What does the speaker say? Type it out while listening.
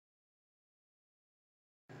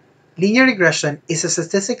Linear regression is a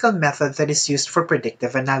statistical method that is used for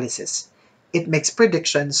predictive analysis. It makes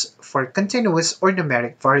predictions for continuous or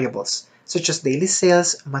numeric variables, such as daily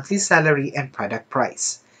sales, monthly salary, and product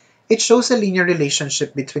price. It shows a linear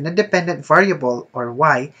relationship between a dependent variable, or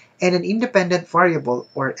y, and an independent variable,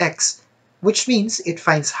 or x, which means it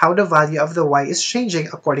finds how the value of the y is changing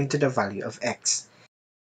according to the value of x.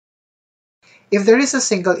 If there is a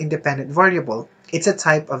single independent variable, it's a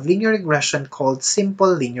type of linear regression called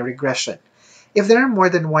simple linear regression. If there are more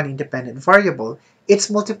than one independent variable, it's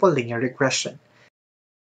multiple linear regression.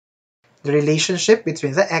 The relationship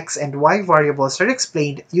between the x and y variables are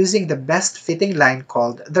explained using the best fitting line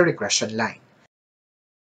called the regression line.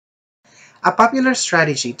 A popular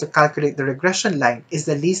strategy to calculate the regression line is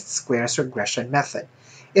the least squares regression method.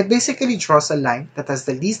 It basically draws a line that has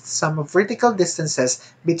the least sum of vertical distances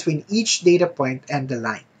between each data point and the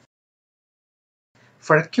line.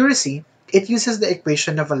 For accuracy, it uses the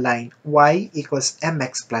equation of a line y equals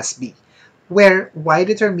mx plus b, where y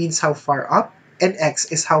determines how far up and x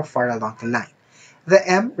is how far along the line. The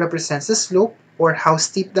m represents the slope, or how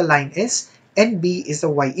steep the line is, and b is the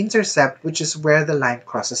y-intercept, which is where the line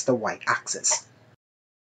crosses the y-axis.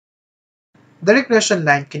 The regression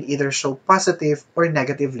line can either show positive or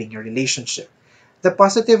negative linear relationship. The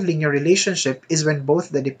positive linear relationship is when both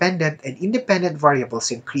the dependent and independent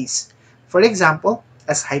variables increase. For example,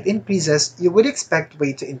 as height increases, you would expect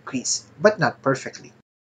weight to increase, but not perfectly.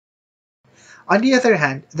 On the other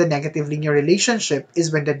hand, the negative linear relationship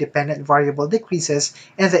is when the dependent variable decreases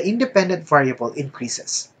and the independent variable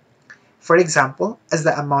increases. For example, as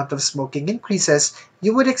the amount of smoking increases,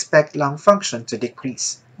 you would expect lung function to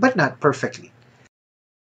decrease, but not perfectly.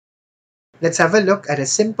 Let's have a look at a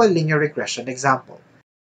simple linear regression example.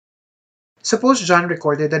 Suppose John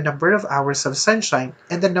recorded the number of hours of sunshine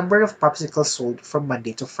and the number of popsicles sold from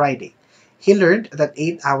Monday to Friday. He learned that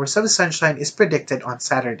 8 hours of sunshine is predicted on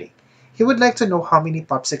Saturday. He would like to know how many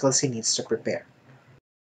popsicles he needs to prepare.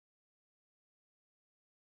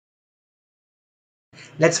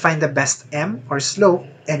 Let's find the best m, or slope,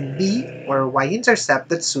 and b, or y-intercept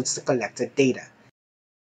that suits the collected data.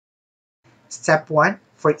 Step 1.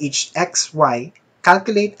 For each x, y,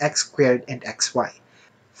 calculate x squared and xy.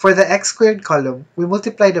 For the x squared column, we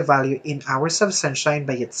multiply the value in hours of sunshine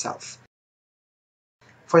by itself.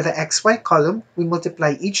 For the xy column, we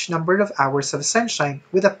multiply each number of hours of sunshine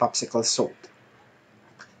with a popsicle sold.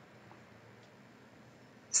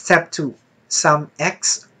 Step 2. Sum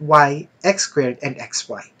x, y, x squared, and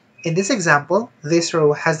xy. In this example, this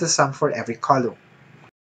row has the sum for every column.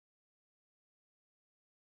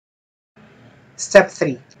 Step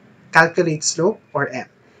 3. Calculate slope, or m.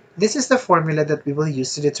 This is the formula that we will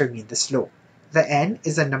use to determine the slope. The n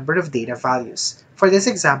is the number of data values. For this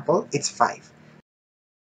example, it's 5.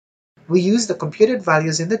 We use the computed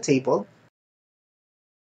values in the table.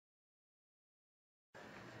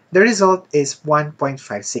 The result is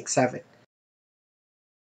 1.567.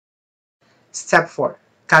 Step 4.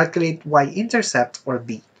 Calculate y-intercept, or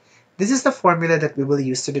b. This is the formula that we will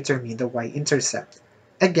use to determine the y-intercept.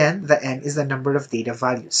 Again, the n is the number of data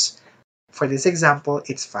values. For this example,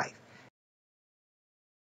 it's 5.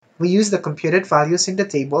 We use the computed values in the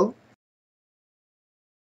table.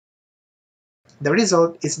 The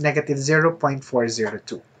result is negative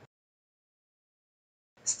 0.402.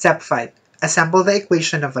 Step 5. Assemble the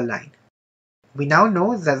equation of a line. We now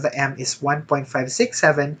know that the m is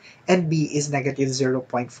 1.567 and b is negative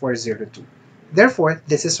 0.402. Therefore,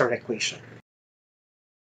 this is our equation.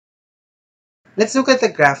 Let's look at the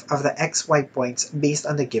graph of the xy points based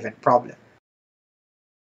on the given problem.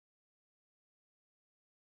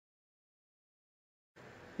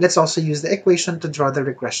 Let's also use the equation to draw the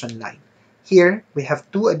regression line. Here, we have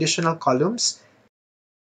 2 additional columns.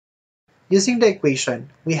 Using the equation,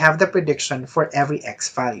 we have the prediction for every x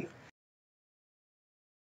value.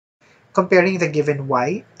 Comparing the given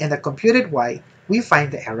y and the computed y, we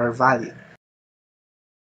find the error value.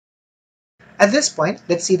 At this point,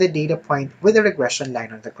 let's see the data point with the regression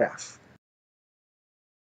line on the graph.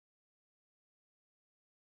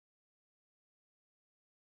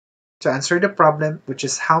 To answer the problem, which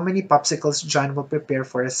is how many popsicles John will prepare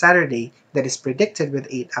for a Saturday that is predicted with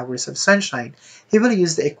 8 hours of sunshine, he will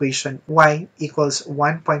use the equation y equals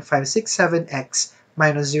 1.567x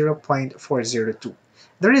minus 0.402.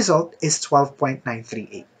 The result is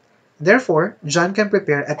 12.938. Therefore, John can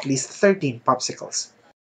prepare at least 13 popsicles.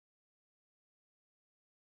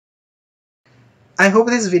 I hope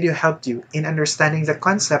this video helped you in understanding the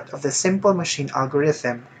concept of the simple machine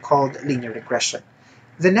algorithm called linear regression.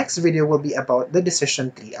 The next video will be about the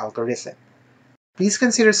decision tree algorithm. Please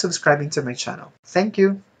consider subscribing to my channel. Thank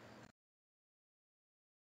you!